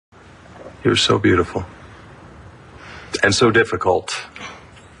You're so beautiful. And so difficult.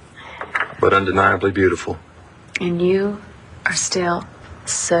 But undeniably beautiful. And you are still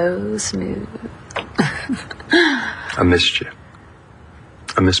so smooth. I missed you.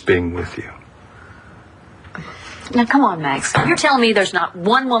 I miss being with you. Now, come on, Max. You're telling me there's not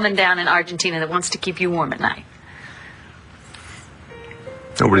one woman down in Argentina that wants to keep you warm at night?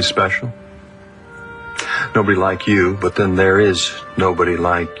 Nobody special. Nobody like you, but then there is nobody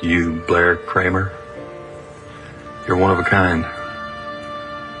like you, Blair Cramer. You're one of a kind.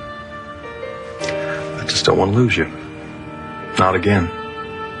 I just don't want to lose you. Not again.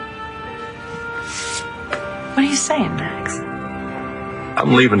 What are you saying, Max?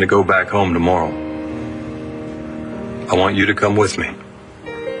 I'm leaving to go back home tomorrow. I want you to come with me.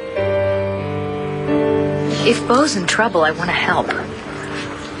 If Beau's in trouble, I want to help.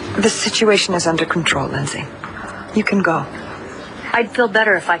 The situation is under control, Lindsay. You can go. I'd feel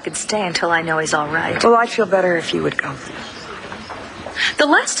better if I could stay until I know he's all right. Well, I'd feel better if you would go. The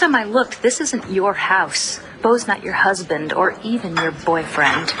last time I looked, this isn't your house. Beau's not your husband or even your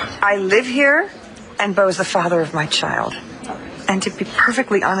boyfriend. I live here, and Beau's the father of my child. And to be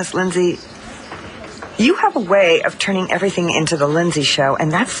perfectly honest, Lindsay, you have a way of turning everything into the Lindsay show, and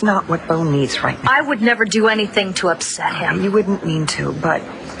that's not what Beau needs right now. I would never do anything to upset him. You wouldn't mean to, but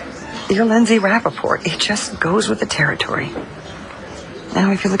you're Lindsay Rappaport. It just goes with the territory.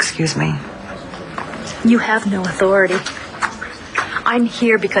 Now, if you'll excuse me. You have no authority. I'm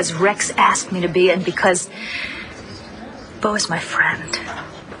here because Rex asked me to be, and because Beau is my friend.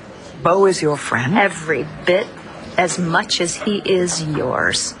 Beau is your friend? Every bit as much as he is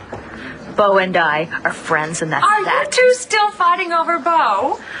yours. Beau and I are friends, and that's that. Are you two still fighting over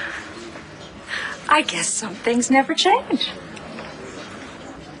Beau? I guess some things never change.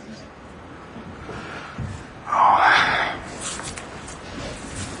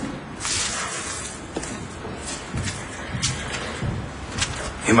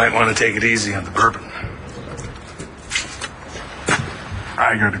 You might want to take it easy on the bourbon.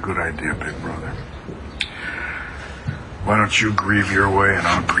 I got a good idea, big brother. Why don't you grieve your way and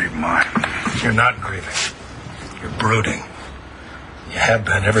I'll grieve mine? You're not grieving. You're brooding. You have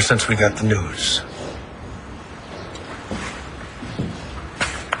been ever since we got the news.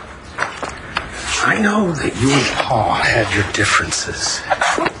 I know that you and Paul had your differences.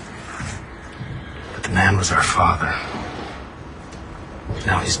 But the man was our father.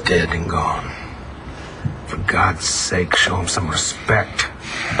 Now he's dead and gone. For God's sake, show him some respect.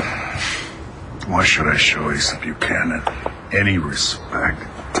 Why should I show Asa Buchanan any respect?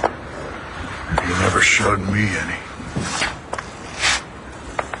 He never showed me any.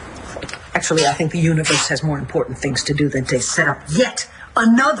 Actually, I think the universe has more important things to do than to set up yet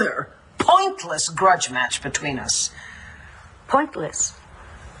another pointless grudge match between us. Pointless?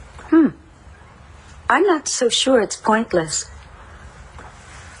 I'm not so sure it's pointless.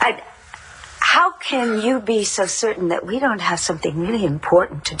 How can you be so certain that we don't have something really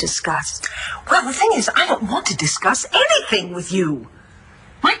important to discuss? Well, the thing is, I don't want to discuss anything with you.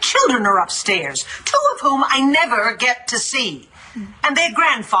 My children are upstairs, two of whom I never get to see. And their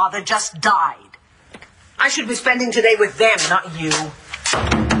grandfather just died. I should be spending today with them, not you.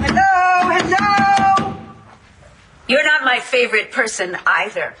 Hello, hello! You're not my favorite person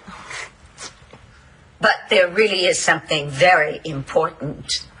either. But there really is something very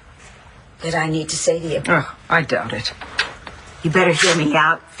important that I need to say to you. Oh, I doubt it. You better hear me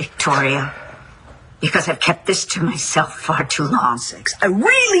out, Victoria, because I've kept this to myself far too long. I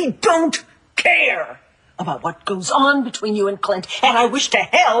really don't care about what goes on between you and Clint, and I wish to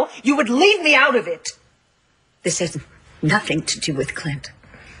hell you would leave me out of it. This has nothing to do with Clint.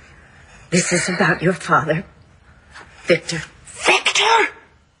 This is about your father, Victor. Victor?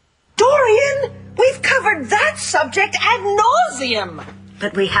 Dorian? We've covered that subject ad nauseum.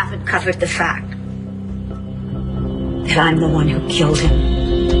 But we haven't covered the fact that I'm the one who killed him.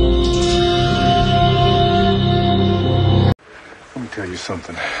 Let me tell you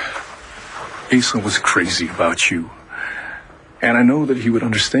something. Asa was crazy about you. And I know that he would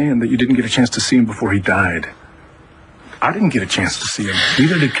understand that you didn't get a chance to see him before he died. I didn't get a chance to see him.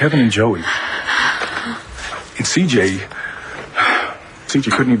 Neither did Kevin and Joey. And CJ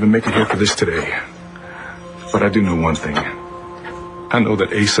couldn't even make it here for this today. But I do know one thing. I know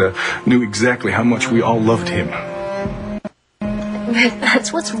that Asa knew exactly how much we all loved him.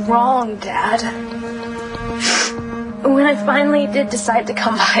 That's what's wrong, Dad. When I finally did decide to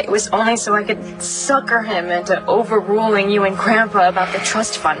come by, it was only so I could sucker him into overruling you and Grandpa about the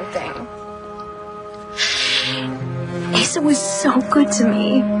trust fund thing. Asa was so good to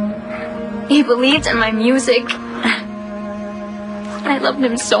me. He believed in my music. I loved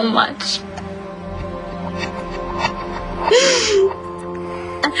him so much.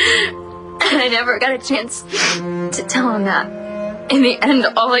 And I never got a chance to tell him that. In the end,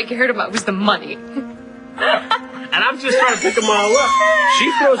 all I cared about was the money. And I'm just trying to pick them all up.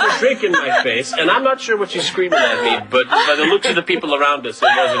 She throws a drink in my face, and I'm not sure what she's screaming at me, but by the looks of the people around us, it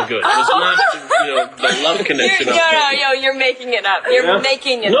wasn't good. It was not, the love connection. You're making it up. You're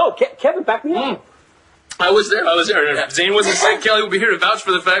making it up. No, Kevin, back me up. I was there. Zane wasn't saying Kelly would be here to vouch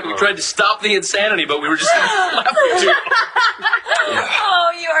for the fact we tried to stop the insanity, but we were just laughing too.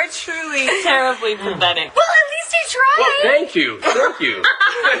 Oh, you are truly terribly pathetic. Well, at least you tried. Well, thank you.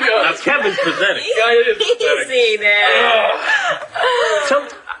 Now, Kevin's pathetic. Easy there.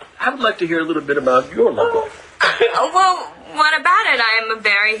 I would like to hear a little bit about your love life. Well, what about it? I am a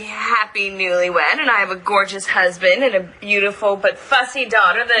very happy newlywed, and I have a gorgeous husband and a beautiful but fussy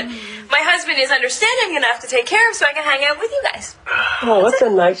daughter that my husband is understanding enough to take care of so I can hang out with you guys. Oh, that's a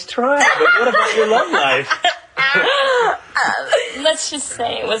nice try. But what about your love life? Let's just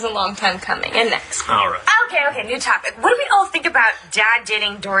say it was a long time coming. And next. All right. Okay, new topic. What do we all think about Dad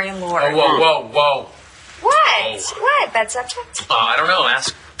dating Dorian Lord? Whoa. What? What? Bad subject? I don't know.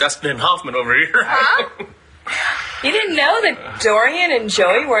 Ask Dustin and Hoffman over here. Huh? You didn't know that Dorian and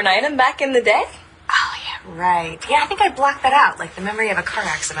Joey were an item back in the day? Oh, yeah, right. Yeah, I think I blocked that out, like the memory of a car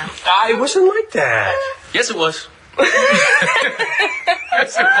accident. It wasn't like that. Yes, it was.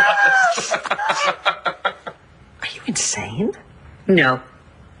 Are you insane? No.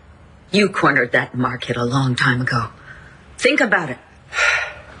 You cornered that market a long time ago. Think about it.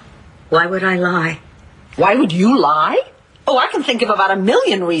 Why would I lie? Why would you lie? Oh, I can think of about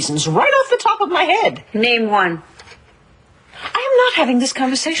 1,000,000 reasons right off the top of my head. Name one. I am not having this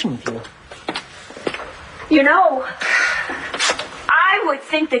conversation with you. You know, I would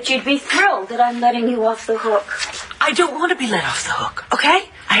think that you'd be thrilled that I'm letting you off the hook. I don't want to be let off the hook, okay?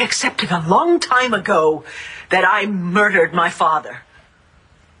 I accepted a long time ago that I murdered my father.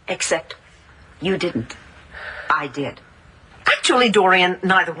 Except you didn't. I did. Actually, Dorian,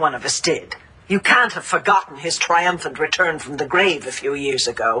 neither one of us did. You can't have forgotten his triumphant return from the grave a few years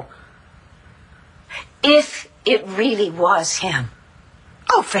ago. If it really was him.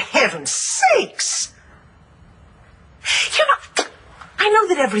 Oh, for heaven's sakes! You know, I know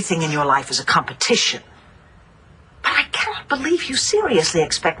that everything in your life is a competition. But I cannot believe you seriously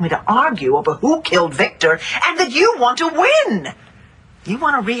expect me to argue over who killed Victor and that you want to win. You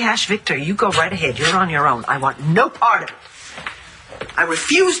want to rehash Victor, you go right ahead. You're on your own. I want no part of it. I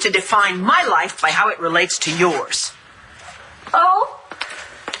refuse to define my life by how it relates to yours. Oh?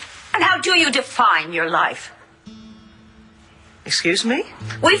 And how do you define your life? Excuse me?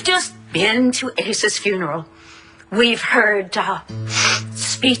 We've just been to Asa's funeral. We've heard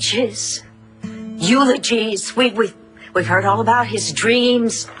speeches, eulogies. We've heard all about his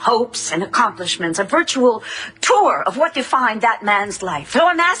dreams, hopes, and accomplishments. A virtual tour of what defined that man's life. So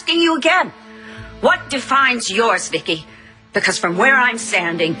I'm asking you again, what defines yours, Viki? Because from where I'm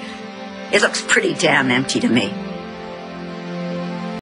standing, it looks pretty damn empty to me.